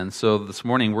And so this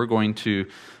morning we're going to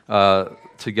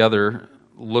together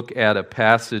look at a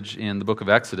passage in the book of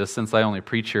Exodus. Since I only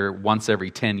preach here once every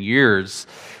 10 years,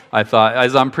 I thought,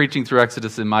 as I'm preaching through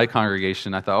Exodus in my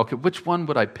congregation, I thought, okay, which one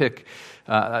would I pick?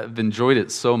 I've enjoyed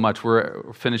it so much. We're in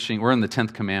the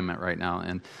 10th commandment right now.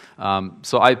 And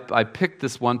so I picked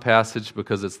this one passage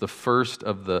because it's the first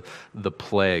of the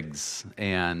plagues.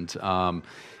 And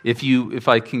if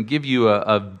I can give you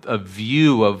a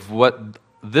view of what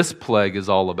this plague is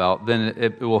all about, then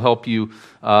it will help you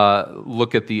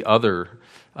look at the other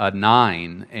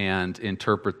 9 and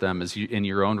interpret them in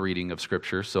your own reading of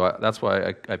Scripture. So that's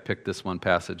why I picked this one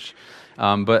passage.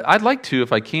 But I'd like to,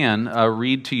 if I can,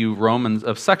 read to you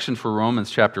a section for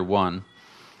Romans chapter 1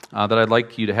 that I'd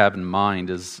like you to have in mind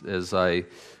as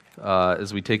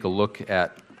we take a look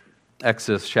at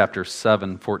Exodus chapter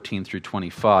 7, 14 through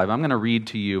 25. I'm going to read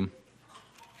to you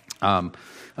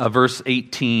verse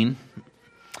 18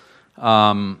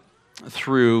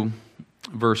 through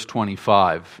verse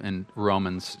 25 in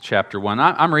Romans chapter 1.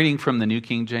 I'm reading from the New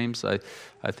King James. I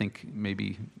think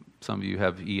maybe some of you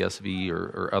have ESV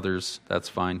or others. That's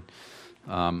fine.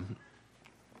 But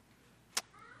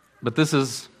this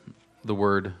is the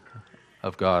Word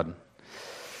of God.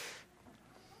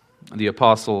 The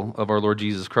apostle of our Lord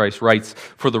Jesus Christ writes,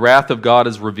 "For the wrath of God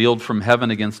is revealed from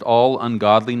heaven against all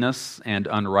ungodliness and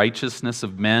unrighteousness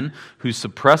of men who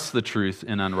suppress the truth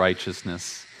in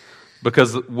unrighteousness,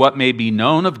 because what may be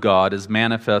known of God is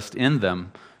manifest in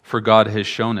them, for God has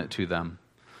shown it to them.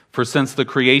 For since the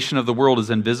creation of the world His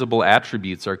invisible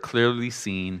attributes are clearly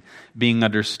seen, being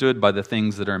understood by the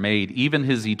things that are made, even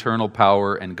His eternal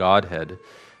power and Godhead,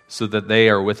 so that they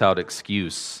are without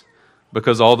excuse.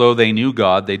 Because although they knew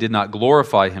God, they did not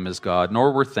glorify Him as God,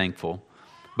 nor were thankful,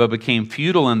 but became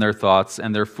futile in their thoughts,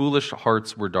 and their foolish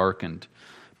hearts were darkened.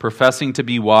 Professing to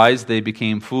be wise, they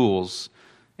became fools,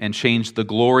 and changed the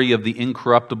glory of the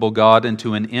incorruptible God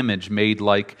into an image made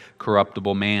like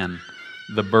corruptible man,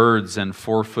 the birds and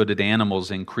four-footed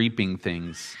animals and creeping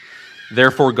things.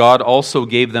 Therefore God also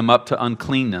gave them up to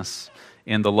uncleanness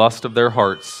in the lust of their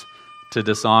hearts, to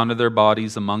dishonor their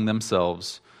bodies among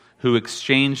themselves, who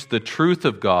exchanged the truth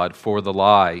of God for the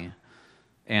lie,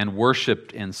 and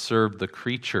worshipped and served the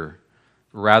creature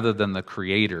rather than the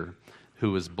Creator,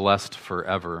 who is blessed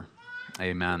forever.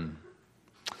 Amen."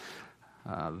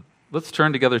 Let's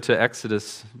turn together to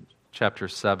Exodus chapter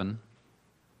 7.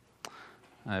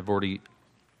 I've already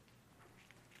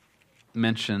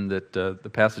mentioned that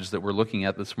the passage that we're looking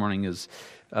at this morning is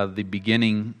the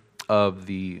beginning of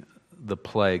the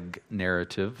plague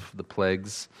narrative, the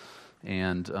plagues.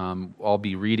 And I'll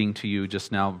be reading to you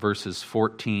just now verses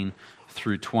 14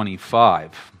 through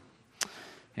 25.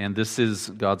 And this is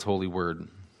God's holy word.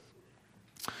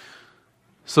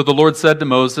 "So the Lord said to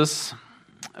Moses,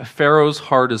 'Pharaoh's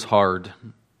heart is hard.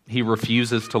 He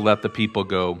refuses to let the people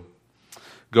go.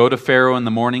 Go to Pharaoh in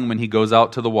the morning when he goes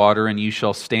out to the water, and you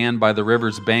shall stand by the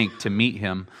river's bank to meet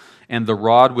him, and the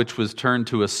rod which was turned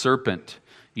to a serpent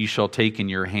you shall take in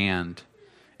your hand.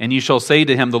 And you shall say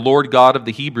to him, the Lord God of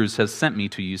the Hebrews has sent me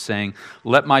to you, saying,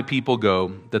 let my people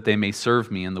go, that they may serve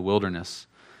me in the wilderness.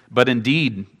 But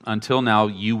indeed, until now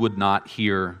you would not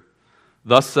hear.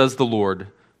 Thus says the Lord,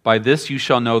 by this you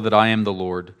shall know that I am the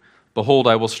Lord. Behold,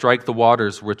 I will strike the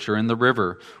waters which are in the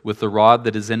river with the rod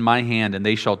that is in my hand, and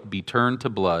they shall be turned to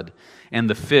blood. And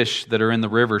the fish that are in the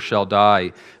river shall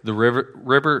die. The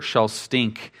river shall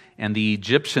stink, and the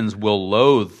Egyptians will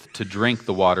loathe to drink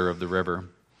the water of the river.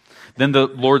 Then the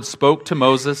Lord spoke to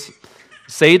Moses,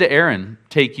 say to Aaron,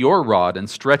 take your rod and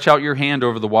stretch out your hand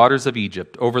over the waters of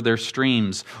Egypt, over their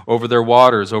streams, over their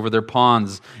waters, over their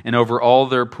ponds, and over all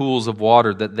their pools of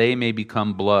water, that they may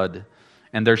become blood.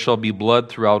 And there shall be blood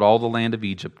throughout all the land of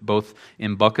Egypt, both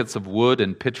in buckets of wood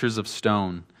and pitchers of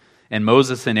stone. And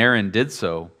Moses and Aaron did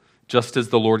so, just as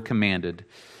the Lord commanded.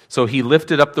 So he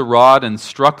lifted up the rod and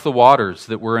struck the waters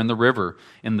that were in the river,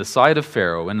 in the sight of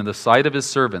Pharaoh and in the sight of his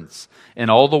servants. And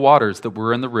all the waters that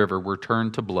were in the river were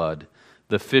turned to blood.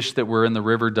 The fish that were in the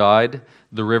river died,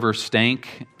 the river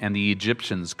stank, and the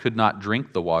Egyptians could not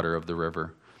drink the water of the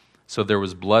river. So there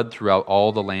was blood throughout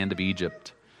all the land of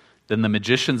Egypt. Then the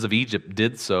magicians of Egypt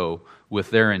did so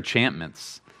with their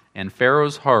enchantments, and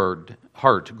Pharaoh's heart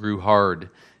grew hard,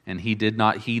 and he did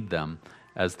not heed them,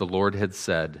 as the Lord had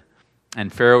said.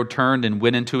 And Pharaoh turned and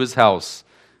went into his house,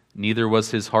 neither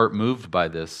was his heart moved by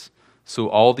this. So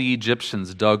all the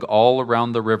Egyptians dug all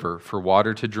around the river for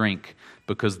water to drink,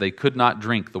 because they could not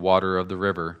drink the water of the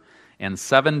river. And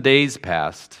 7 days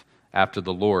passed after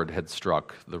the Lord had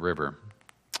struck the river.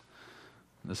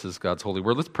 This is God's holy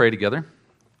word. Let's pray together.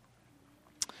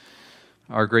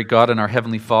 Our great God and our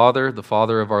Heavenly Father, the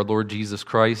Father of our Lord Jesus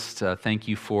Christ, thank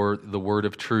you for the word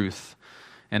of truth.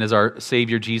 And as our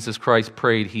Savior Jesus Christ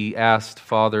prayed, he asked,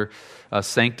 Father,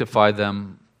 sanctify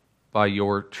them by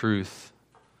your truth.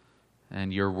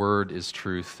 And your word is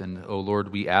truth. And, oh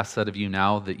Lord, we ask that of you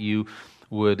now, that you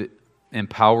would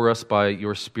empower us by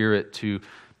your Spirit to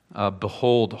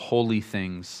behold holy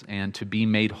things and to be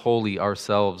made holy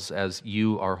ourselves as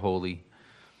you are holy.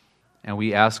 And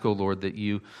we ask, oh Lord, that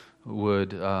you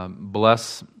would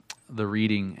bless the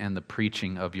reading and the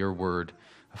preaching of your word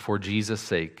for Jesus'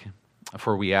 sake,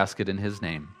 for we ask it in his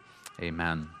name.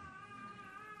 Amen.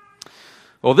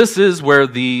 Well, this is where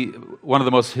one of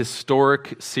the most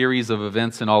historic series of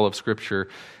events in all of Scripture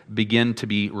begin to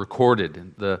be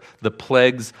recorded. The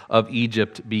plagues of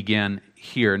Egypt began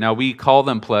here. Now, we call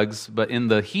them plagues, but in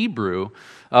the Hebrew,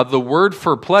 the word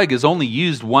for plague is only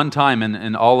used one time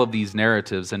in all of these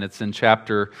narratives, and it's in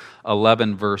chapter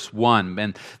 11, verse 1.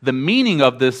 And the meaning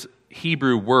of this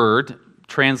Hebrew word,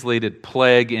 translated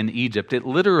plague in Egypt, it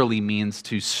literally means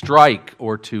to strike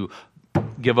or to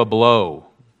give a blow.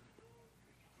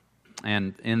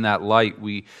 And in that light,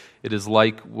 it is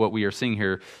like what we are seeing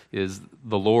here is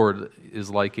the Lord is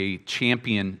like a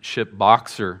championship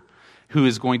boxer who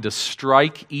is going to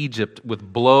strike Egypt with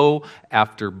blow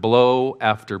after blow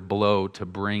after blow to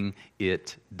bring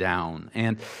it down.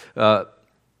 And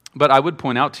but I would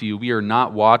point out to you, we are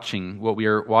not watching, what we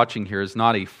are watching here is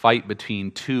not a fight between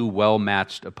two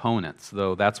well-matched opponents,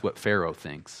 though that's what Pharaoh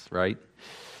thinks, right?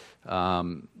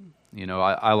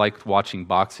 I like watching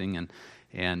boxing,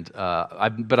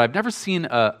 but I've never seen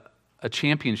a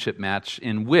championship match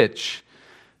in which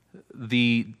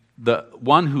the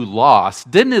one who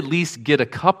lost didn't at least get a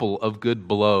couple of good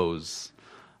blows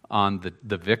on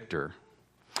the victor.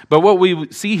 But what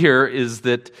we see here is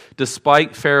that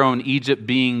despite Pharaoh and Egypt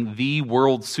being the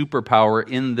world superpower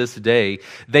in this day,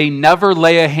 they never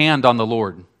lay a hand on the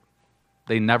Lord.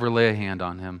 They never lay a hand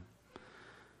on him.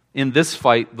 In this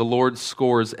fight, the Lord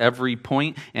scores every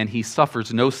point and he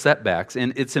suffers no setbacks.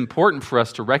 And it's important for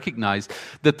us to recognize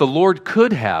that the Lord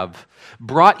could have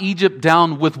brought Egypt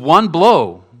down with one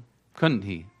blow, couldn't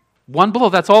he? One blow,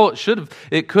 that's all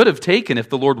it could have taken if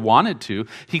the Lord wanted to.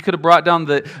 He could have brought down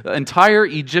the entire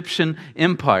Egyptian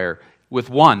empire with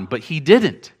one, but he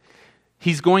didn't.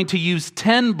 He's going to use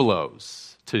 10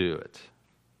 blows to do it.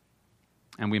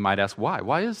 And we might ask, why?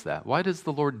 Why is that? Why does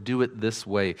the Lord do it this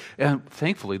way? And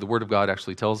thankfully, the Word of God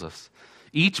actually tells us.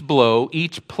 Each blow,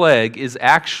 each plague is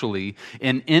actually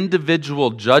an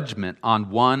individual judgment on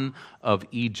one of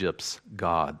Egypt's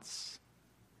gods.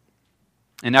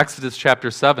 In Exodus chapter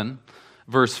 7,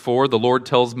 verse 4, the Lord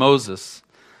tells Moses,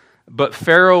 "But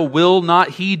Pharaoh will not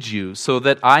heed you, so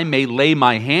that I may lay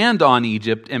my hand on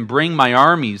Egypt and bring my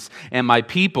armies and my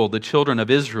people, the children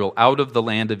of Israel, out of the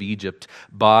land of Egypt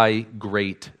by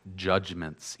great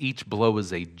judgments." Each blow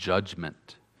is a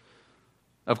judgment.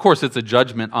 Of course, it's a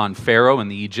judgment on Pharaoh and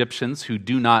the Egyptians who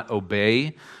do not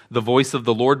obey the voice of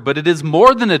the Lord, but it is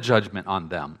more than a judgment on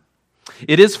them.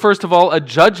 It is, first of all, a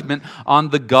judgment on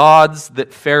the gods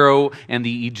that Pharaoh and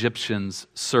the Egyptians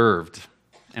served.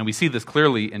 And we see this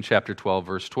clearly in chapter 12,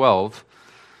 verse 12.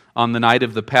 On the night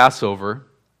of the Passover,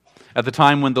 at the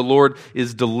time when the Lord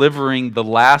is delivering the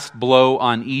last blow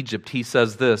on Egypt, he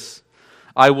says this,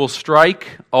 "I will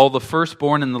strike all the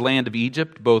firstborn in the land of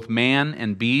Egypt, both man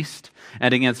and beast,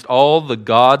 and against all the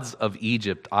gods of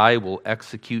Egypt I will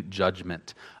execute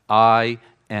judgment. I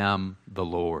am the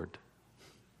Lord."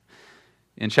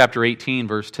 In chapter 18,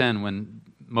 verse 10, when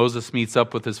Moses meets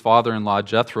up with his father-in-law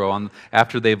Jethro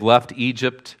after they've left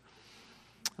Egypt,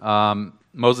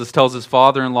 Moses tells his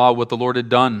father-in-law what the Lord had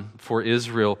done for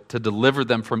Israel to deliver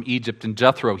them from Egypt. And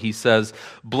Jethro, he says,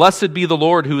 "Blessed be the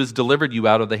Lord who has delivered you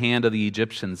out of the hand of the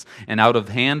Egyptians and out of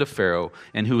the hand of Pharaoh,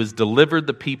 and who has delivered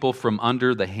the people from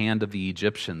under the hand of the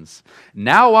Egyptians.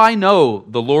 Now I know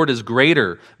the Lord is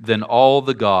greater than all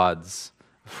the gods,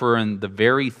 for in the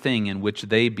very thing in which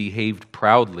they behaved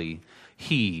proudly,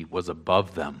 he was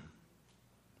above them."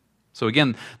 So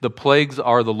again, the plagues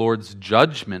are the Lord's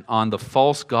judgment on the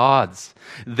false gods,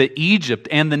 the Egypt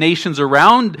and the nations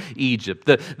around Egypt,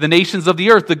 the nations of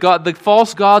the earth, the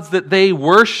false gods that they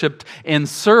worshipped and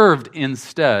served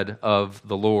instead of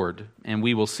the Lord. And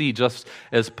we will see, just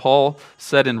as Paul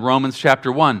said in Romans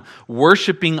chapter 1,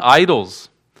 worshiping idols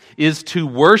is to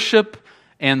worship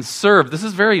and serve. This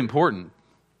is very important.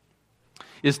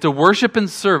 Is to worship and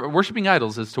serve. Worshiping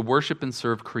idols is to worship and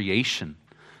serve creation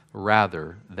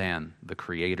rather than the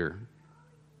Creator.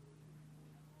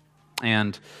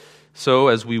 And so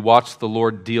as we watch the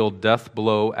Lord deal death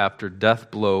blow after death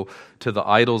blow to the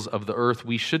idols of the earth,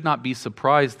 we should not be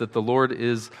surprised that the Lord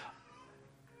is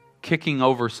kicking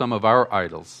over some of our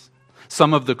idols,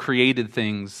 some of the created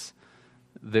things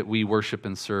that we worship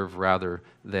and serve rather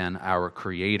than our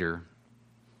Creator.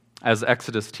 As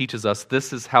Exodus teaches us,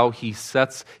 this is how He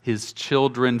sets His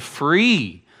children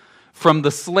free from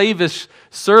the slavish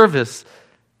service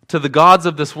to the gods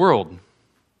of this world.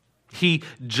 He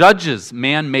judges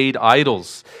man-made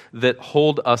idols that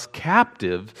hold us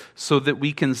captive so that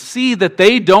we can see that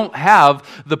they don't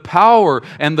have the power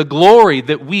and the glory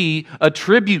that we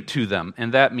attribute to them.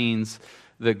 And that means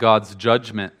that God's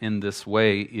judgment in this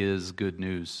way is good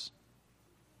news.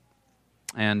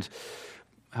 And,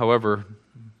 however,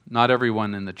 not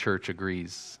everyone in the church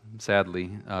agrees,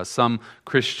 sadly. Some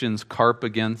Christians carp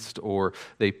against or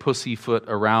they pussyfoot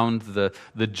around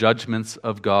the judgments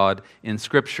of God in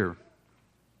Scripture.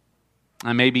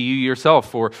 And maybe you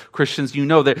yourself or Christians you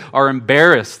know that are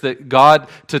embarrassed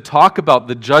to talk about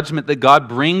the judgment that God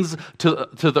brings to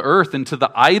the earth and to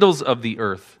the idols of the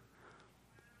earth.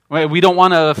 We don't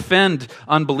want to offend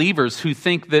unbelievers who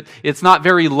think that it's not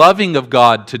very loving of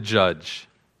God to judge.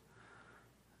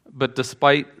 But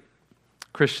despite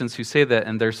Christians who say that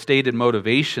and their stated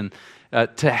motivation,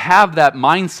 to have that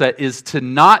mindset is to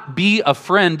not be a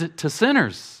friend to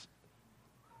sinners.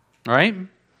 All right?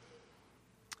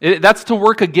 That's to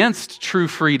work against true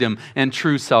freedom and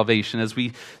true salvation, as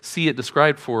we see it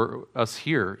described for us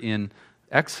here in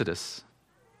Exodus.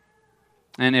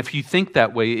 And if you think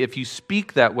that way, if you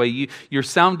speak that way, you're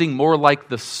sounding more like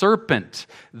the serpent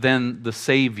than the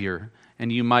Savior.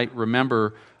 And you might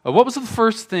remember, what was the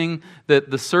first thing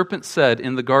that the serpent said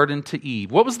in the garden to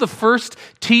Eve? What was the first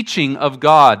teaching of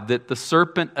God that the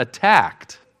serpent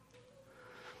attacked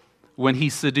when he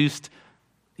seduced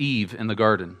Eve in the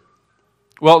garden?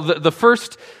 Well, the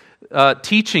first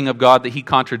teaching of God that he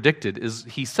contradicted is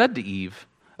he said to Eve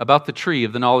about the tree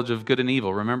of the knowledge of good and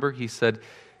evil. Remember, he said,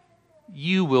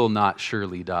 "You will not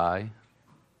surely die.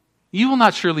 You will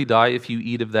not surely die if you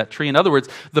eat of that tree." In other words,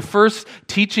 the first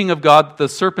teaching of God that the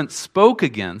serpent spoke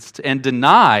against and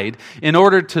denied in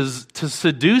order to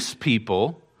seduce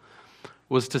people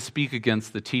was to speak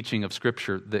against the teaching of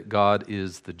Scripture that God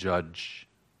is the judge.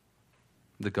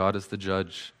 That God is the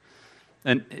judge.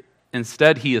 And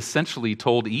instead, he essentially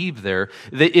told Eve there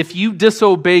that if you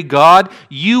disobey God,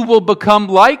 you will become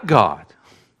like God.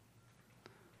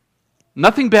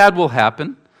 Nothing bad will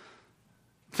happen.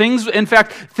 In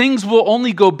fact, things will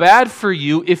only go bad for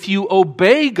you if you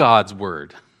obey God's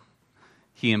word.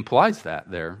 He implies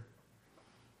that there.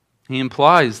 He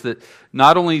implies that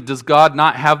not only does God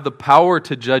not have the power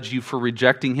to judge you for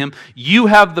rejecting Him, you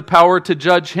have the power to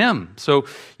judge Him. So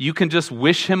you can just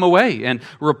wish Him away and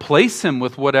replace Him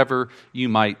with whatever you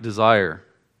might desire.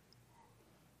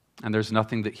 And there's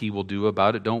nothing that He will do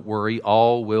about it. Don't worry,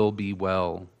 all will be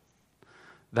well.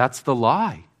 That's the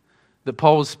lie that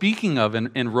Paul was speaking of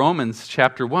in Romans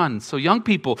chapter 1. So young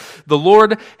people, the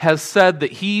Lord has said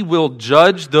that He will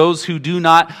judge those who do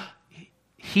not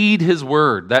heed His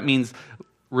word. That means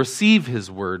receive His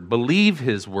word, believe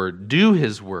His word, do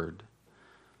His word.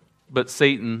 But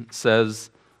Satan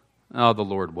says, "Oh, the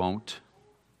Lord won't."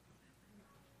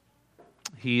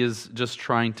 He is just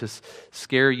trying to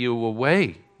scare you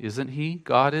away, isn't he?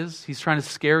 God is. He's trying to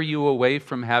scare you away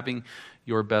from having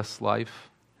your best life.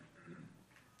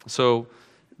 So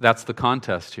that's the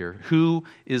contest here. Who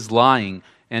is lying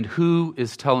and who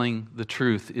is telling the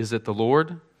truth? Is it the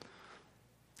Lord?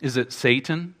 Is it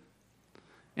Satan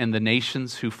and the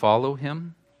nations who follow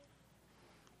him?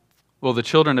 Well, the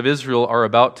children of Israel are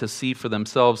about to see for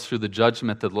themselves through the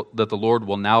judgment that the Lord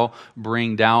will now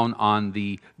bring down on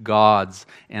the gods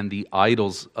and the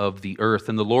idols of the earth.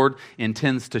 And the Lord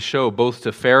intends to show both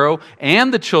to Pharaoh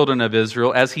and the children of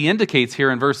Israel, as he indicates here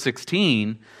in verse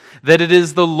 16, that it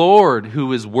is the Lord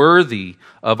who is worthy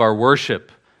of our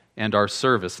worship and our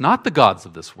service, not the gods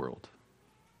of this world.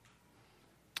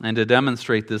 And to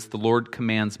demonstrate this, the Lord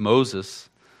commands Moses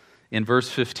in verse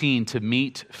 15 to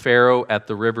meet Pharaoh at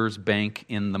the river's bank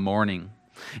in the morning.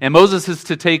 And Moses is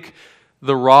to take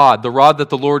the rod that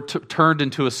the Lord turned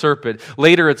into a serpent.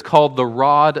 Later it's called the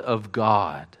rod of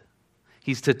God.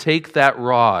 He's to take that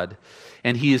rod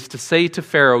and he is to say to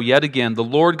Pharaoh yet again, "The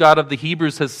Lord God of the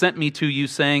Hebrews has sent me to you,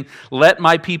 saying, 'Let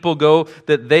my people go,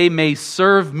 that they may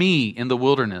serve me in the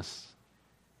wilderness.'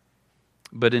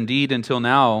 But indeed, until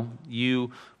now,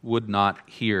 you would not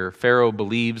hear." Pharaoh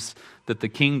believes that the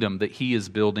kingdom that he is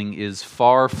building is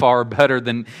far, far better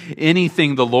than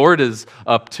anything the Lord is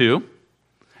up to.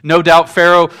 No doubt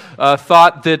Pharaoh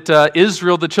thought that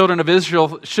Israel, the children of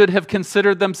Israel, should have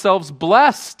considered themselves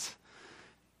blessed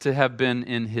to have been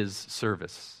in his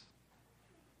service.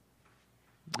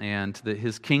 and that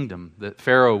his kingdom that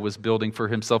Pharaoh was building for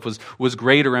himself was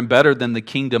greater and better than the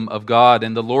kingdom of God.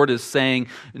 And the Lord is saying,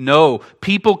 no,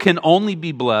 people can only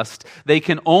be blessed, they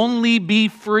can only be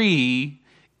free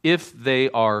if they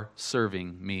are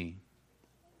serving me.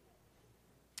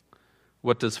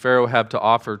 What does Pharaoh have to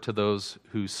offer to those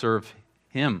who serve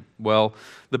him? Well,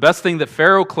 the best thing that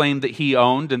Pharaoh claimed that he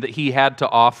owned and that he had to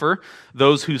offer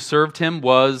those who served him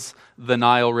was the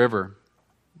Nile River.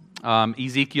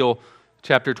 Ezekiel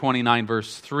chapter 29,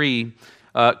 verse 3,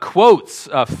 quotes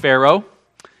Pharaoh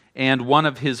and one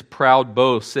of his proud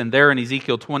boasts. And there in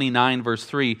Ezekiel 29, verse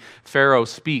 3, Pharaoh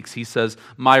speaks. He says,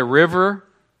 "My river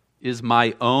is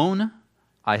my own.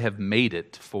 I have made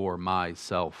it for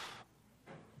myself."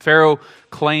 Pharaoh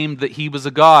claimed that he was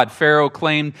a god. Pharaoh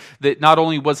claimed that not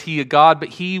only was he a god, but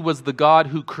he was the God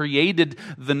who created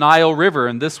the Nile River.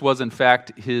 And this was, in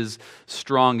fact, his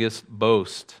strongest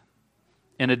boast.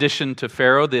 In addition to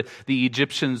Pharaoh, the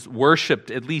Egyptians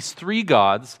worshipped at least 3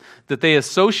 gods that they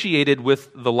associated with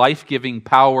the life-giving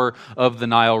power of the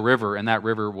Nile River, and that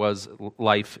river was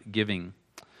life-giving.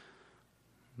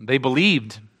 They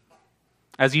believed,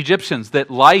 as Egyptians,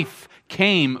 that life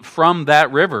came from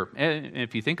that river. And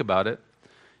if you think about it,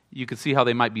 you could see how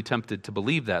they might be tempted to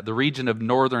believe that. The region of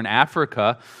northern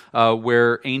Africa,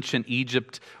 where ancient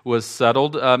Egypt was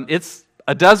settled, it's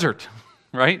a desert,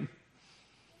 right?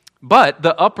 But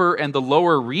the upper and the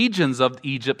lower regions of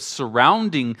Egypt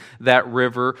surrounding that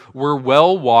river were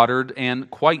well watered and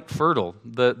quite fertile.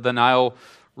 The Nile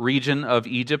region of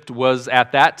Egypt was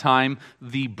at that time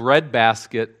the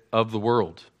breadbasket of the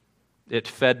world. It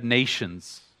fed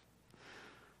nations.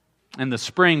 In the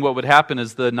spring, what would happen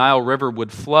is the Nile River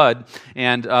would flood,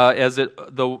 and as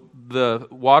the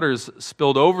waters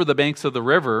spilled over the banks of the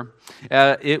river,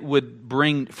 it would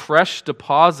bring fresh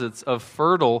deposits of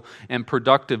fertile and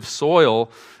productive soil,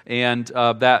 and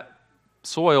that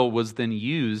soil was then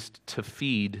used to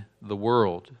feed the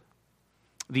world.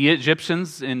 The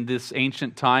Egyptians in this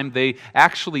ancient time, they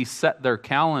actually set their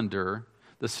calendar,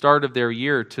 the start of their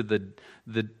year, to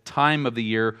the time of the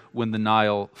year when the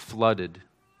Nile flooded.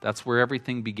 That's where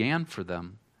everything began for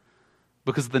them.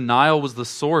 Because the Nile was the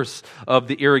source of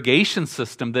the irrigation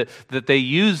system that they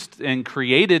used and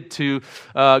created to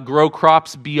grow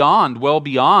crops well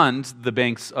beyond the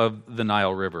banks of the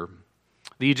Nile River.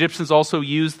 The Egyptians also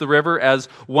used the river as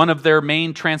one of their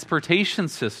main transportation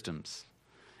systems.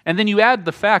 And then you add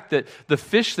the fact that the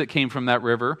fish that came from that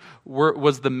river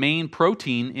was the main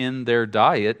protein in their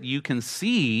diet. You can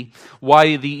see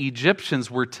why the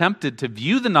Egyptians were tempted to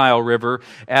view the Nile River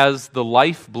as the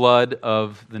lifeblood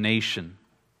of the nation.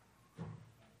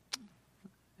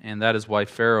 And that is why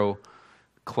Pharaoh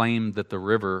claimed that the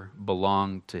river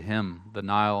belonged to him. The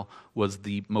Nile was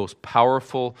the most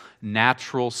powerful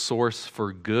natural source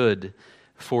for good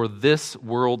for this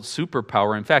world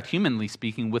superpower. In fact, humanly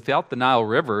speaking, without the Nile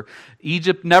River,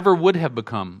 Egypt never would have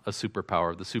become a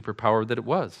superpower, the superpower that it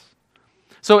was.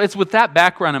 So it's with that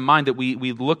background in mind that we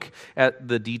look at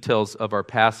the details of our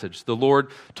passage. The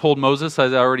Lord told Moses,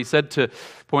 as I already said, to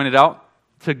point it out,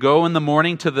 to go in the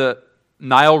morning to the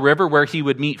Nile River where he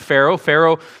would meet Pharaoh.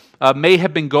 Pharaoh may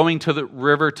have been going to the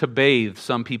river to bathe,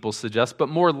 some people suggest, but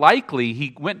more likely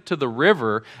he went to the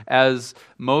river, as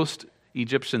most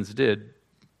Egyptians did,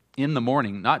 in the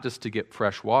morning, not just to get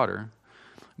fresh water,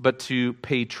 but to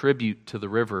pay tribute to the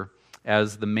river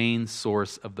as the main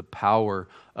source of the power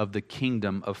of the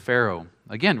kingdom of Pharaoh.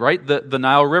 Again, right, the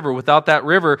Nile River. Without that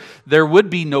river, there would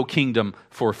be no kingdom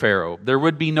for Pharaoh. There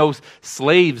would be no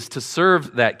slaves to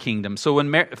serve that kingdom. So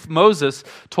when Moses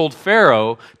told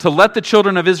Pharaoh to let the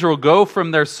children of Israel go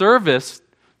from their service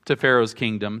to Pharaoh's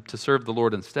kingdom to serve the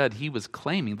Lord instead,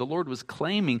 the Lord was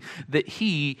claiming that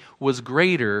he was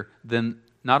greater than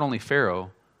not only Pharaoh,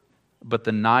 but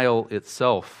the Nile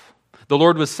itself. The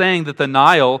Lord was saying that the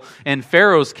Nile and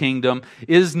Pharaoh's kingdom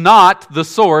is not the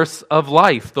source of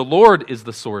life. The Lord is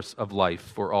the source of life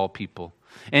for all people.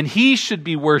 And he should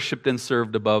be worshipped and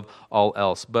served above all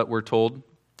else. But we're told,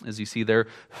 as you see there,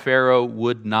 Pharaoh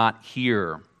would not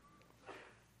hear.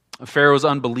 Pharaoh's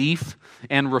unbelief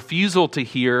and refusal to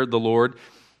hear the Lord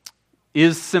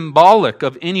is symbolic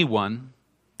of anyone,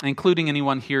 including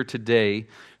anyone here today,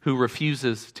 who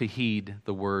refuses to heed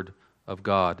the word of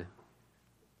God.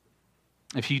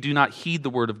 If you do not heed the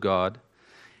word of God,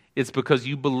 it's because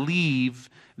you believe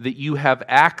that you have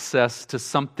access to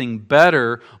something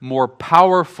better, more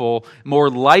powerful, more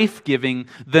life-giving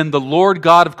than the Lord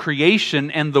God of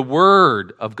creation and the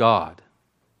Word of God.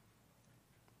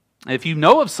 If you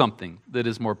know of something that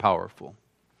is more powerful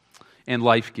and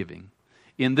life-giving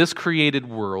in this created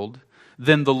world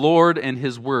than the Lord and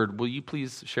His Word, will you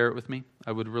please share it with me?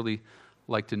 I would really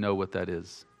like to know what that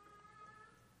is.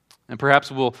 And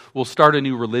perhaps we'll start a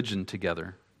new religion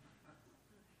together.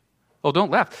 Oh,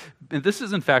 don't laugh. This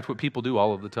is, in fact, what people do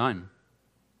all of the time.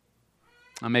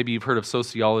 Maybe you've heard of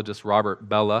sociologist Robert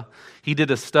Bellah. He did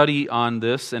a study on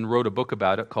this and wrote a book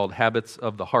about it called Habits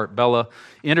of the Heart. Bellah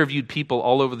interviewed people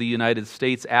all over the United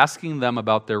States, asking them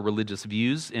about their religious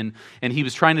views, and he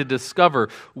was trying to discover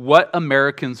what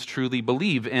Americans truly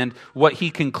believe. And what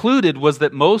he concluded was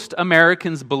that most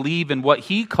Americans believe in what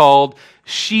he called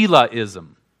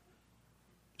Sheilaism.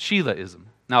 Sheilaism.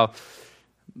 Now,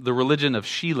 the religion of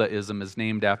Sheilaism is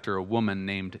named after a woman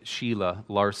named Sheila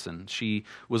Larson. She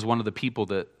was one of the people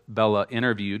that Bellah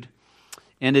interviewed.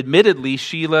 And admittedly,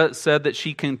 Sheila said that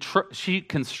she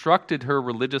constructed her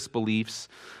religious beliefs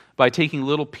by taking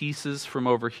little pieces from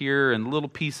over here and little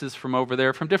pieces from over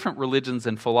there from different religions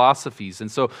and philosophies.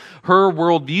 And so her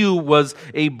worldview was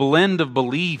a blend of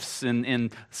beliefs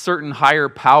in certain higher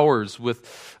powers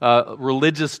with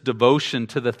religious devotion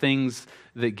to the things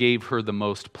that gave her the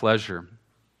most pleasure.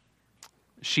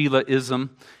 Sheilaism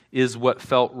is what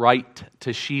felt right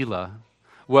to Sheila,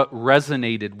 what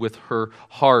resonated with her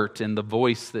heart and the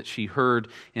voice that she heard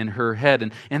in her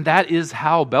head. And that is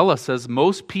how Bellah says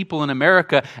most people in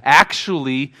America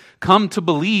actually come to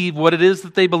believe what it is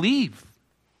that they believe.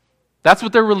 That's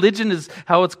what their religion is,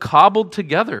 how it's cobbled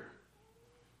together.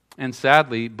 And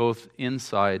sadly, both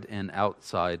inside and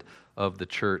outside of the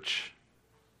church.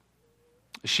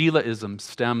 Sheilaism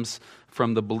stems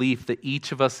from the belief that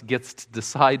each of us gets to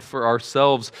decide for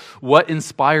ourselves what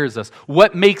inspires us,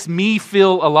 what makes me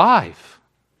feel alive.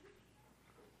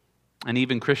 And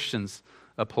even Christians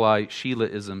apply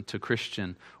Sheilaism to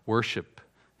Christian worship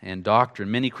and doctrine.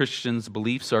 Many Christians'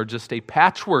 beliefs are just a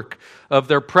patchwork of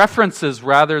their preferences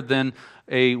rather than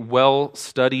a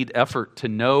well-studied effort to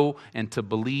know and to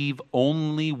believe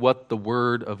only what the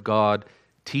Word of God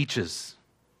teaches.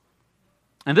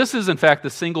 And this is, in fact, the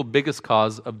single biggest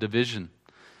cause of division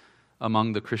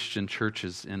among the Christian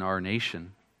churches in our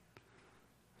nation.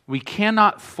 We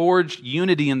cannot forge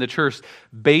unity in the church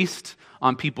based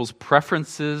on people's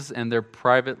preferences and their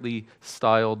privately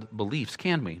styled beliefs,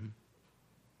 can we?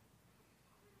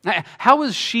 How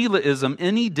is Sheilaism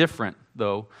any different,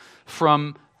 though,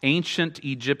 from ancient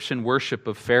Egyptian worship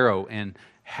of Pharaoh and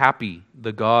Hapi,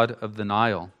 the god of the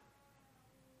Nile?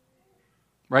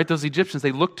 Right? Those Egyptians,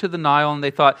 they looked to the Nile and they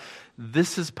thought,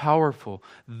 this is powerful.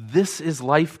 This is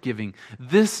life-giving.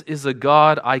 This is a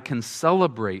God I can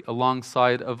celebrate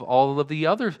alongside of all of the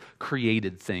other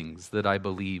created things that I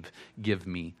believe give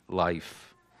me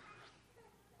life.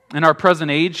 In our present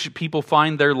age, people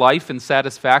find their life and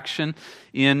satisfaction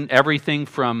in everything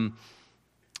from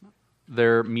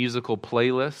their musical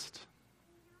playlist,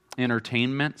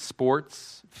 entertainment,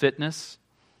 sports, fitness,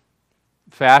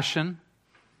 fashion,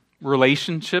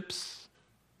 relationships,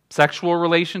 sexual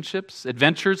relationships,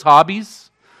 adventures, hobbies,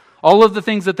 all of the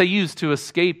things that they use to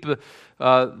escape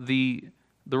the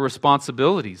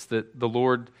responsibilities that the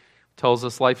Lord tells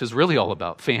us life is really all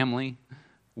about. Family,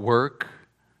 work,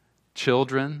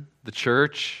 children, the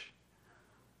church.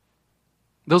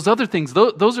 Those other things,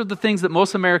 those are the things that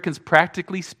most Americans,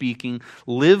 practically speaking,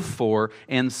 live for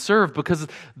and serve because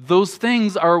those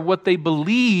things are what they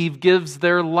believe gives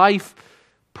their life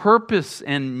purpose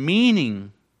and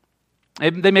meaning.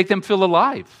 They make them feel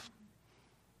alive.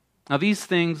 Now, these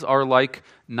things are like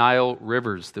Nile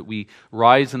rivers that we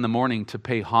rise in the morning to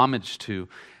pay homage to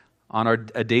on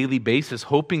a daily basis,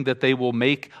 hoping that they will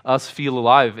make us feel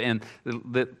alive and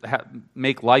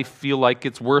make life feel like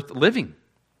it's worth living.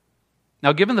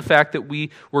 Now, given the fact that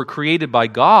we were created by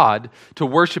God to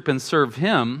worship and serve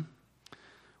Him,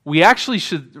 we actually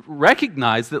should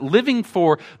recognize that living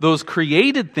for those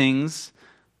created things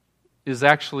is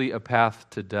actually a path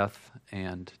to death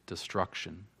and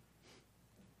destruction.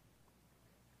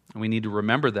 And we need to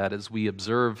remember that as we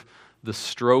observe the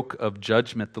stroke of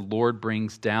judgment the Lord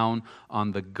brings down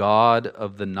on the god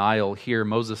of the Nile. Here,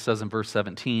 Moses says in verse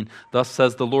 17, "Thus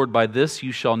says the Lord, by this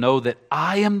you shall know that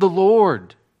I am the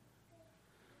Lord.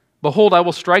 Behold, I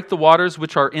will strike the waters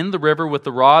which are in the river with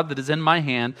the rod that is in my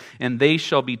hand, and they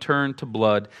shall be turned to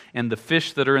blood. And the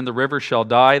fish that are in the river shall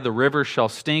die, the river shall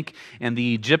stink, and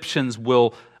the Egyptians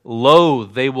will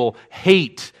loathe, they will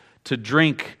hate to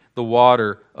drink the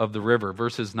water of the river."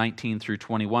 Verses 19 through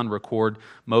 21 record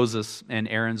Moses and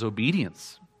Aaron's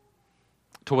obedience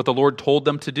to what the Lord told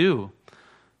them to do.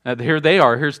 Here they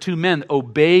are. Here's two men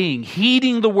obeying,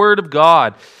 heeding the word of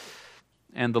God.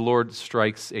 And the Lord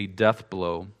strikes a death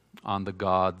blow on the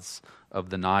gods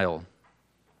of the Nile.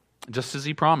 Just as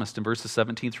He promised in verses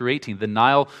 17 through 18. The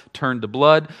Nile turned to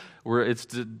blood, where it's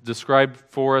described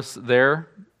for us there.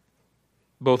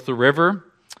 Both the river,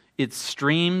 its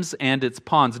streams and its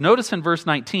ponds. Notice in verse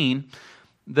 19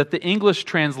 that the English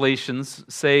translations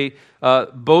say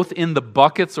both in the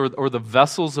buckets or the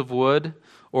vessels of wood,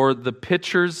 or the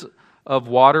pitchers of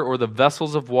water, or the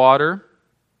vessels of water.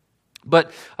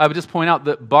 But I would just point out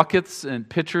that buckets and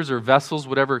pitchers or vessels,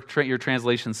 whatever your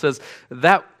translation says,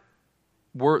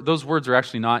 those words are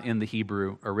actually not in the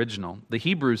Hebrew original. The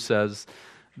Hebrew says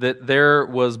that there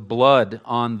was blood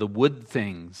on the wood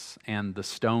things and the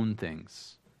stone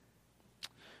things.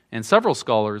 And several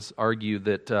scholars argue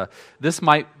that this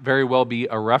might very well be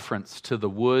a reference to the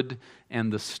wood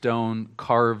and the stone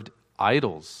carved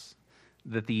idols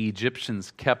that the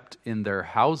Egyptians kept in their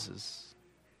houses.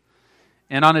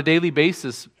 And on a daily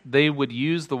basis, they would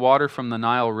use the water from the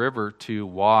Nile River to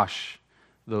wash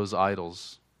those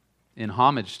idols in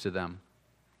homage to them.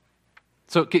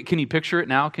 So can you picture it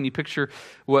now? Can you picture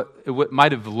what it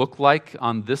might have looked like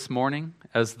on this morning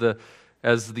as the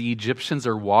Egyptians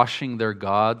are washing their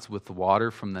gods with the water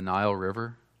from the Nile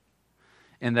River?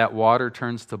 And that water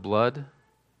turns to blood.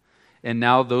 And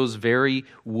now those very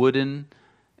wooden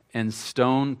and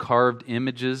stone carved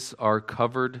images are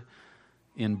covered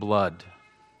in blood.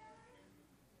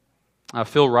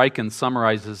 Phil Ryken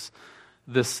summarizes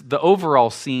the overall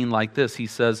scene like this. He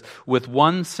says, with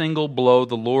one single blow,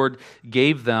 the Lord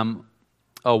gave them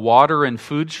a water and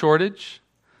food shortage,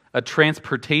 a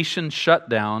transportation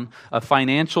shutdown, a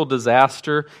financial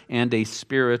disaster, and a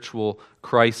spiritual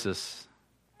crisis.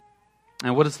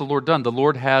 And what has the Lord done? The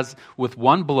Lord has, with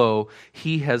one blow,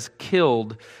 He has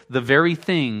killed the very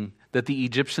thing that the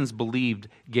Egyptians believed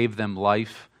gave them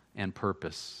life and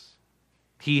purpose.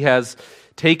 He has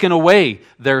taken away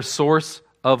their source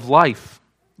of life.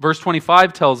 Verse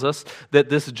 25 tells us that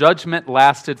this judgment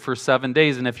lasted for 7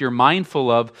 days. And if you're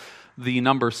mindful of the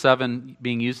number 7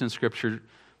 being used in Scripture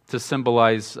to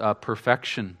symbolize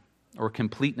perfection or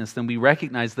completeness, then we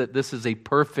recognize that this is a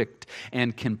perfect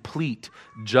and complete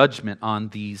judgment on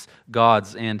these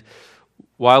gods. And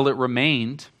while it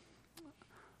remained,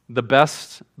 the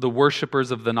best the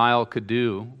worshipers of the Nile could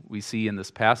do, we see in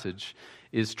this passage,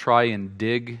 is try and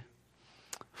dig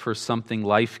for something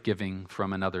life-giving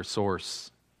from another source.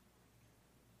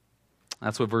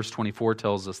 That's what verse 24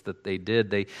 tells us that they did.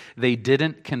 They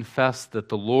didn't confess that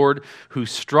the Lord who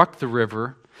struck the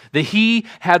river, that He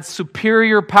had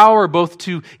superior power both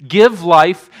to give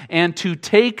life and to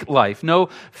take life. No,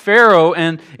 Pharaoh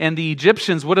and the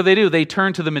Egyptians, what do? They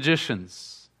turn to the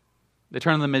magicians. They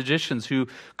turn to the magicians who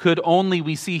could only,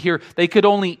 we see here, they could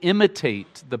only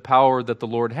imitate the power that the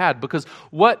Lord had. Because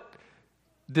what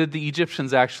did the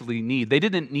Egyptians actually need? They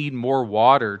didn't need more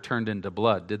water turned into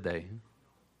blood, did they?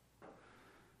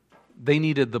 They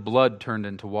needed the blood turned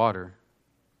into water.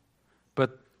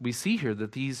 But we see here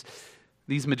that these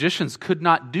magicians could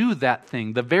not do that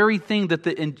thing, the very thing that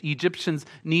the Egyptians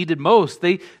needed most.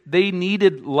 They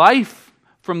needed life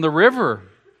from the river.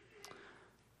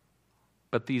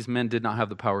 But these men did not have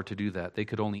the power to do that. They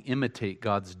could only imitate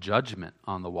God's judgment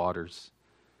on the waters,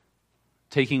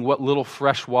 taking what little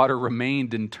fresh water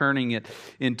remained and turning it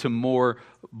into more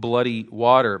bloody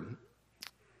water.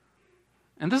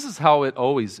 And this is how it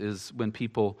always is when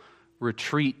people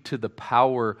retreat to the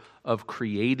power of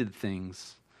created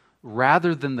things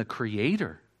rather than the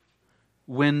Creator,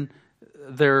 when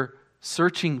they're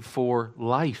searching for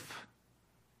life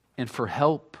and for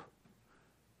help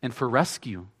and for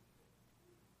rescue.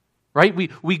 Right?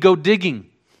 We go digging.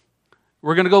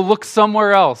 We're going to go look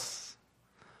somewhere else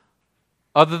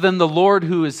other than the Lord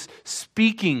who is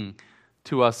speaking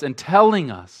to us and telling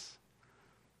us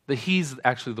that He's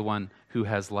actually the one who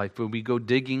has life. When we go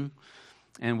digging,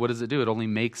 and what does it do? It only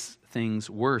makes things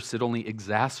worse. It only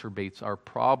exacerbates our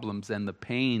problems and the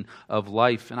pain of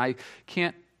life. And I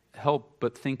can't help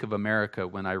but think of America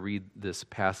when I read this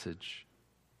passage.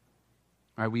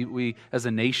 All right, we as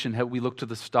a nation, we look to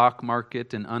the stock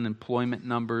market and unemployment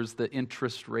numbers, the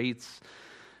interest rates.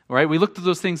 All right, we look to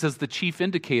those things as the chief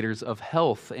indicators of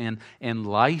health and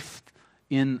life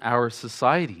in our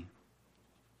society.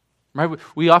 Right?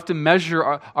 We often measure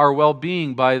our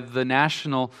well-being by the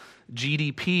national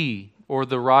GDP or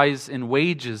the rise in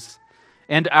wages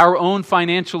and our own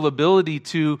financial ability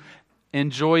to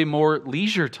enjoy more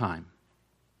leisure time.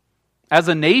 As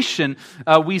a nation,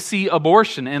 we see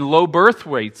abortion and low birth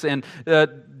rates and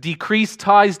decreased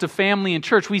ties to family and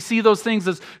church. We see those things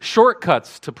as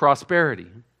shortcuts to prosperity.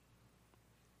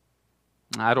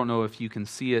 I don't know if you can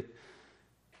see it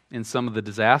in some of the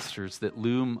disasters that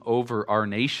loom over our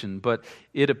nation, but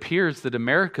it appears that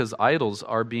America's idols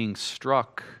are being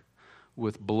struck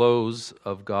with blows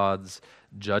of God's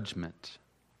judgment.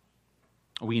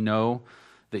 We know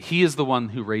that He is the one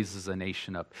who raises a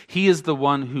nation up. He is the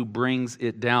one who brings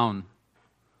it down.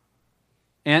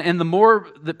 And the more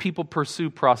that people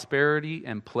pursue prosperity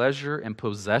and pleasure and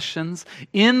possessions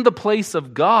in the place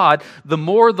of God, the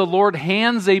more the Lord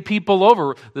hands a people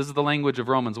over. This is the language of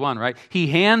Romans 1, right? He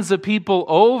hands a people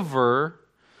over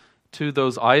to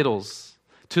those idols,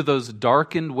 to those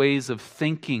darkened ways of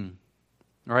thinking,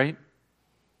 right?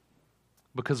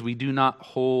 Because we do not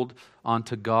hold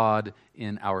onto God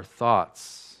in our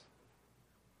thoughts.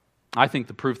 I think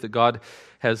the proof that God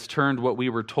has turned what we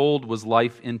were told was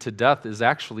life into death is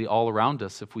actually all around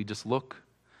us if we just look.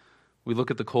 We look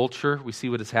at the culture, we see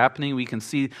what is happening, we can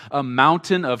see a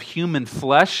mountain of human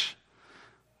flesh,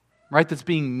 right, that's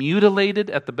being mutilated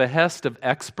at the behest of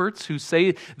experts who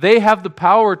say they have the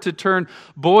power to turn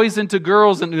boys into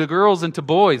girls and girls into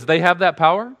boys. They have that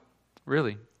power?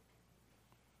 Really?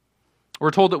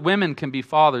 We're told that women can be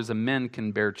fathers and men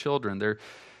can bear children. There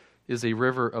is a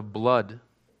river of blood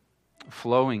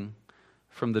flowing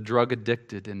from the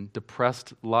drug-addicted and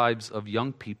depressed lives of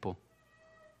young people.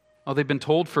 Oh, they've been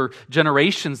told for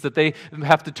generations that they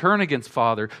have to turn against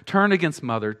father, turn against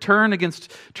mother, turn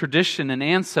against tradition and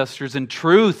ancestors and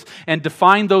truth and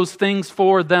define those things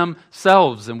for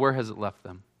themselves. And where has it left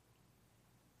them?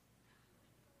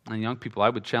 And young people, I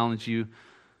would challenge you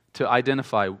to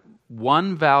identify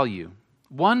one value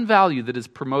that is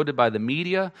promoted by the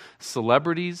media,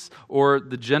 celebrities, or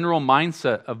the general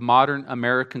mindset of modern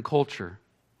American culture,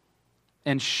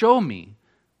 and show me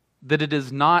that it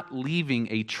is not leaving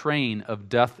a train of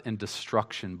death and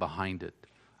destruction behind it.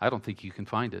 I don't think you can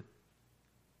find it.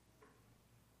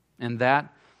 And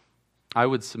that, I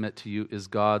would submit to you, is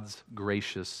God's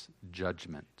gracious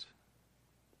judgment.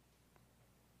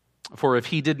 For if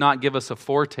He did not give us a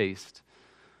foretaste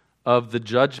of the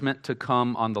judgment to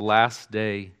come on the last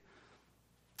day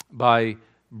by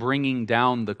bringing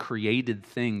down the created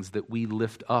things that we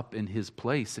lift up in His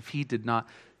place, if He did not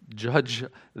judge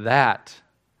that,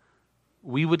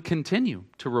 we would continue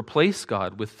to replace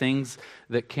God with things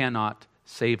that cannot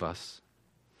save us.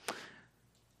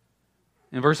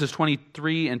 In verses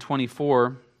 23 and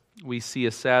 24, we see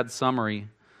a sad summary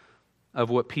of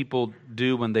what people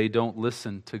do when they don't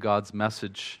listen to God's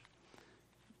message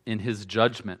in His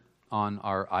judgment on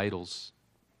our idols.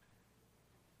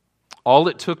 All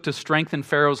it took to strengthen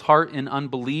Pharaoh's heart in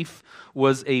unbelief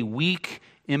was a weak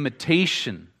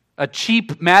imitation, a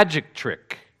cheap magic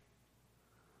trick.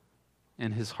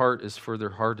 And his heart is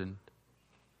further hardened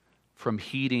from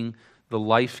heeding the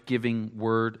life-giving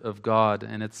Word of God.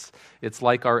 And it's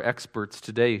like our experts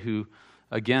today who,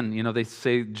 again, they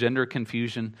say gender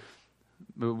confusion.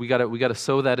 We got to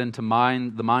sow that into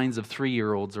the minds of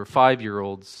 3-year-olds or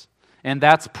 5-year-olds. And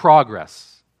that's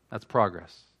progress. That's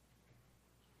progress.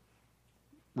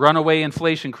 Runaway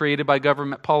inflation created by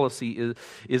government policy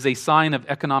is a sign of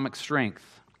economic strength.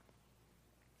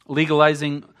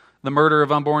 Legalizing the murder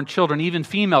of unborn children, even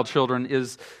female children,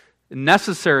 is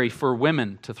necessary for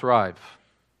women to thrive.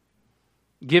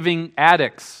 Giving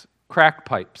addicts crack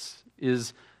pipes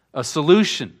is a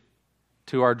solution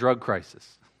to our drug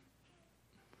crisis.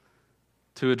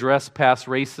 To address past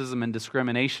racism and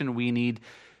discrimination, we need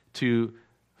to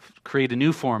create a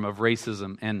new form of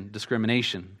racism and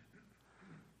discrimination.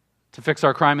 To fix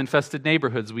our crime-infested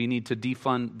neighborhoods, we need to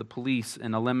defund the police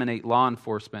and eliminate law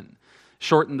enforcement,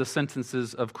 shorten the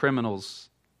sentences of criminals.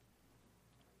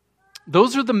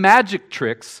 Those are the magic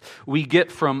tricks we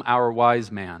get from our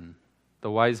wise man, the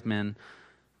wise men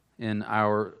who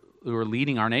are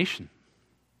leading our nation.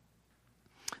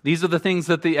 These are the things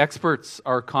that the experts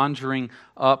are conjuring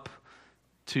up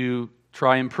to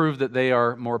try and prove that they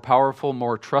are more powerful,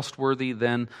 more trustworthy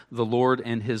than the Lord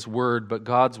and His Word. But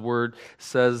God's Word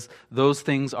says those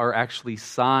things are actually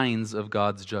signs of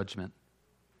God's judgment.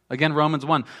 Again, Romans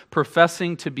 1,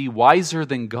 professing to be wiser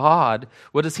than God,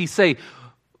 what does He say?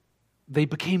 They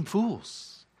became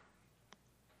fools.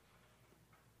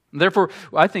 Therefore,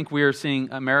 I think we are seeing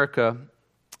America,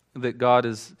 that God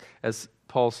is, as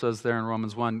Paul says there in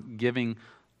Romans 1, giving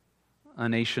a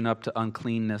nation up to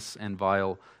uncleanness and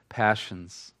vile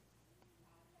passions.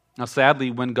 Now, sadly,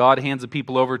 when God hands a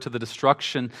people over to the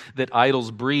destruction that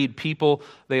idols breed, people,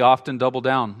 they often double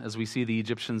down, as we see the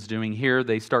Egyptians doing here.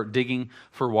 They start digging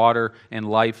for water and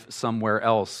life somewhere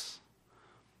else.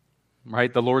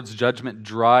 Right? The Lord's judgment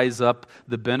dries up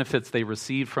the benefits they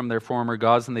received from their former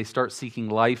gods, and they start seeking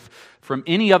life from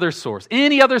any other source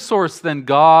than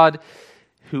God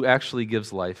who actually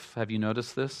gives life. Have you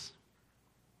noticed this?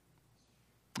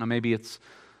 Now, maybe it's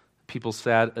people's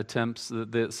sad attempts,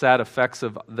 the sad effects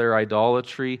of their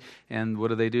idolatry, and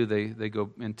what do? They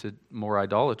go into more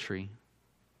idolatry.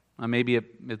 Maybe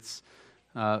it's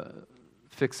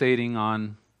fixating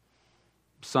on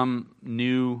some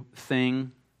new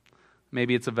thing.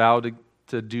 Maybe it's a vow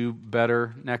to do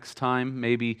better next time.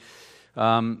 Maybe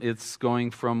it's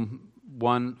going from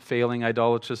one failing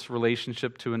idolatrous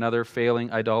relationship to another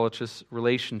failing idolatrous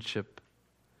relationship.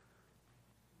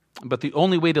 But the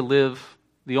only way to live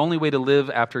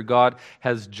after God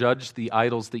has judged the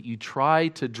idols that you try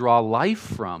to draw life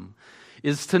from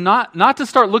is to not to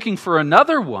start looking for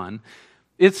another one.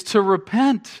 It's to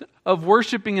repent of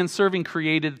worshiping and serving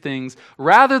created things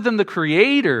rather than the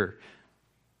Creator,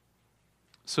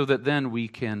 so that then we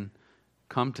can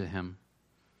come to Him.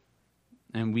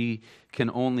 And we can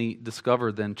only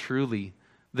discover then truly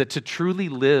that to truly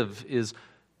live is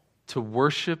to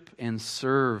worship and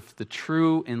serve the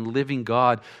true and living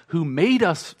God who made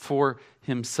us for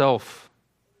Himself.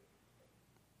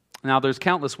 Now, there's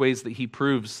countless ways that He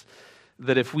proves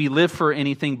that if we live for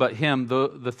anything but Him,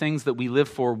 the things that we live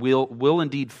for will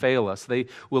indeed fail us. They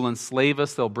will enslave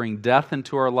us. They'll bring death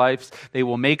into our lives. They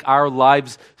will make our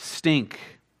lives stink.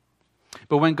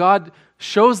 But when God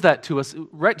shows that to us,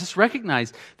 just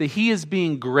recognize that He is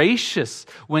being gracious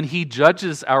when He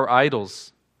judges our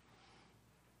idols.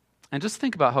 And just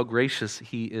think about how gracious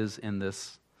He is in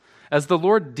this. As the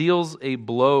Lord deals a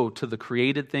blow to the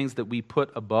created things that we put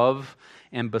above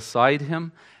and beside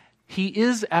Him, He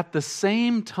is at the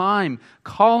same time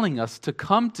calling us to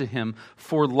come to Him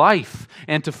for life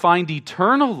and to find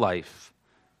eternal life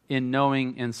in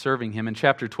knowing and serving Him. In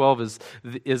chapter 12,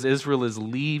 as Israel is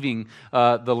leaving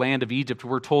the land of Egypt,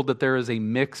 we're told that there is a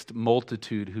mixed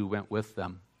multitude who went with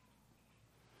them.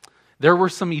 There were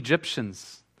some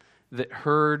Egyptians that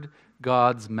heard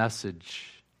God's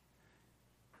message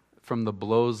from the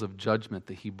blows of judgment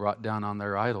that He brought down on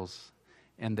their idols.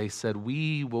 And they said,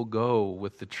 "We will go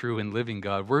with the true and living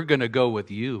God. We're going to go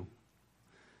with you."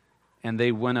 And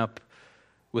they went up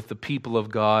with the people of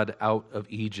God out of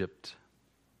Egypt.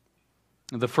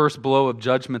 The first blow of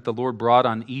judgment the Lord brought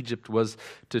on Egypt was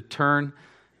to turn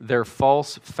their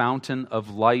false fountain of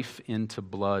life into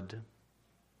blood.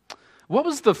 What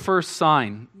was the first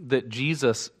sign that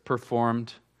Jesus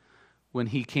performed when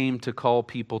He came to call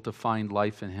people to find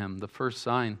life in Him? The first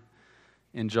sign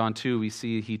in John 2, we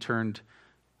see He turned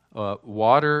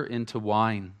water into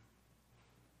wine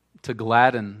to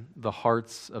gladden the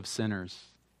hearts of sinners.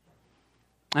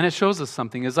 And it shows us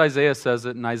something. As Isaiah says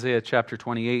it in Isaiah chapter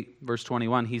 28, verse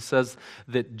 21, he says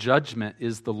that judgment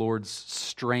is the Lord's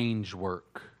strange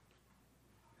work.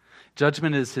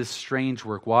 Judgment is His strange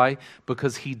work. Why?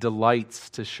 Because He delights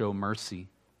to show mercy.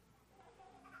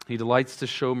 He delights to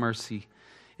show mercy.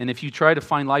 And if you try to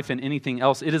find life in anything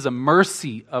else, it is a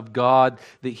mercy of God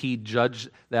that He judged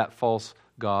that false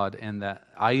god and that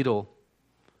idol.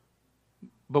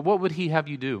 But what would He have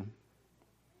you do?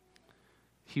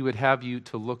 He would have you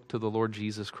to look to the Lord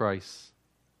Jesus Christ.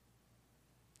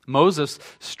 Moses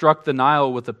struck the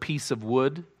Nile with a piece of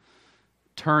wood,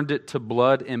 turned it to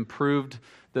blood, and proved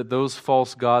that those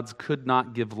false gods could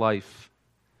not give life.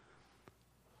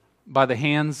 By the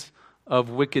hands of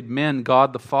wicked men,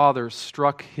 God the Father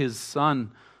struck His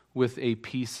Son with a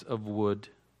piece of wood.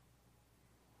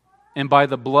 And by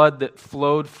the blood that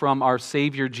flowed from our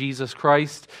Savior Jesus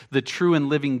Christ, the true and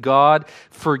living God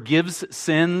forgives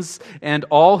sins and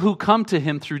all who come to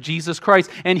Him through Jesus Christ,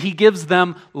 and He gives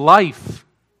them life.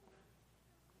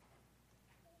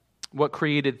 What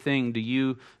created thing do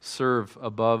you serve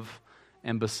above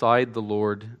and beside the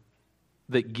Lord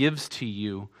that gives to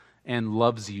you and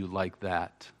loves you like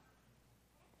that?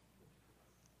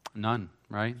 None,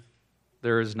 right?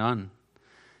 There is none.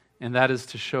 And that is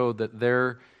to show that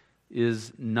there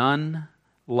is none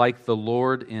like the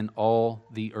Lord in all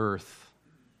the earth.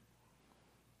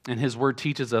 And His Word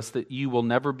teaches us that you will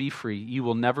never be free, you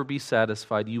will never be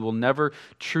satisfied, you will never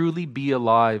truly be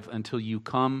alive until you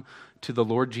come to the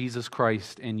Lord Jesus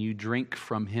Christ and you drink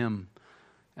from Him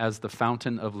as the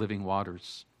fountain of living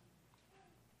waters.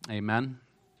 Amen?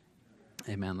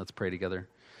 Amen. Let's pray together.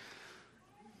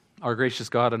 Our gracious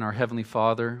God and our Heavenly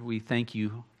Father, we thank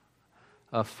You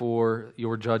for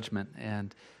Your judgment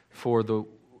and for the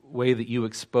way that You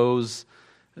expose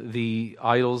the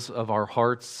idols of our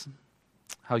hearts,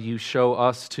 how You show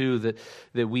us too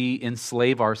that we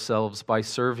enslave ourselves by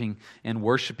serving and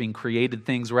worshiping created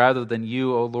things rather than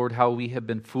You, O Lord, how we have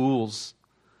been fools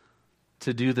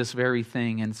to do this very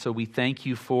thing. And so we thank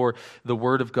You for the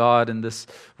Word of God and this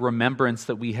remembrance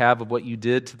that we have of what You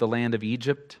did to the land of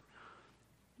Egypt,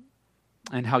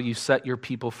 and how You set Your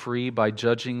people free by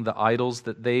judging the idols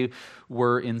that they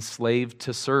were enslaved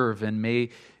to serve. And may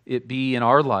it be in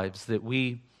our lives that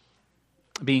we,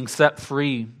 being set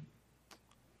free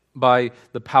by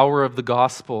the power of the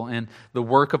gospel and the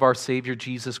work of our Savior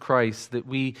Jesus Christ, that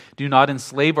we do not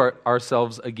enslave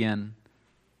ourselves again,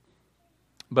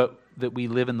 but that we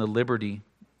live in the liberty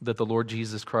that the Lord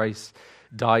Jesus Christ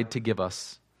died to give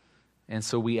us. And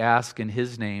so we ask in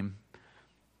His name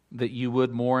that you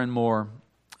would more and more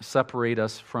separate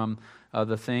us from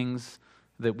the things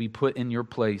that we put in your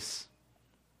place,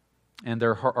 and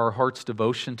our heart's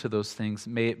devotion to those things,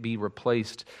 may it be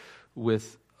replaced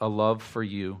with a love for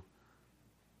you.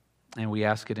 And we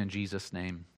ask it in Jesus' name.